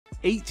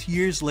8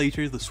 years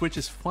later, the Switch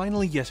is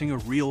finally getting a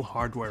real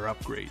hardware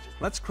upgrade.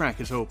 Let's crack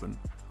it open.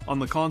 On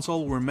the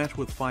console, we're met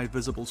with 5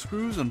 visible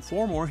screws and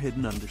 4 more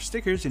hidden under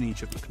stickers in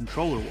each of the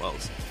controller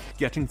wells.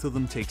 Getting to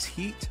them takes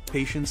heat,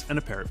 patience, and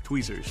a pair of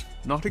tweezers.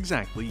 Not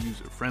exactly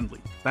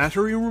user-friendly.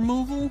 Battery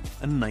removal?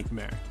 A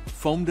nightmare.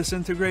 Foam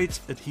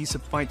disintegrates,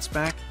 adhesive fights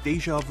back,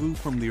 deja vu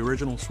from the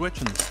original Switch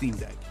and the Steam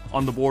Deck.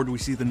 On the board we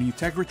see the new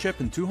Tegra chip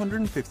and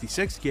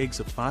 256 gigs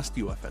of fast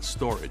UFS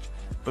storage,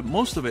 but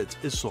most of it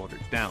is soldered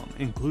down,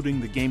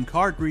 including the game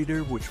card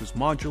reader, which was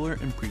modular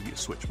in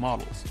previous Switch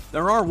models.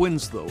 There are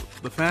wins though.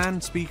 The fan,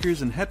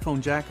 speakers, and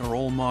headphone jack are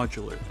all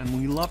modular, and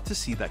we love to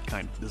see that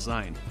kind of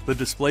design. The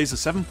display is a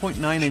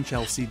 7.9-inch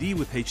LCD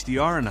with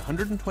HDR and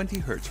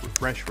 120Hz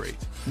refresh rate.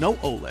 No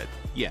OLED,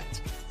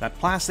 yet. That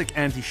plastic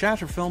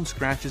anti-shatter film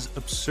scratches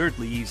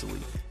absurdly easily,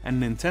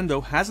 and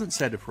Nintendo hasn't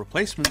said if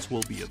replacements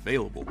will be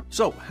available.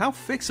 So, how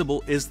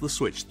fixable is the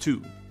Switch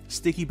 2?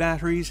 Sticky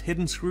batteries,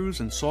 hidden screws,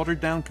 and soldered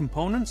down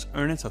components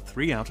earn it a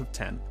 3 out of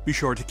 10. Be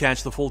sure to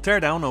catch the full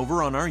teardown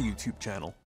over on our YouTube channel.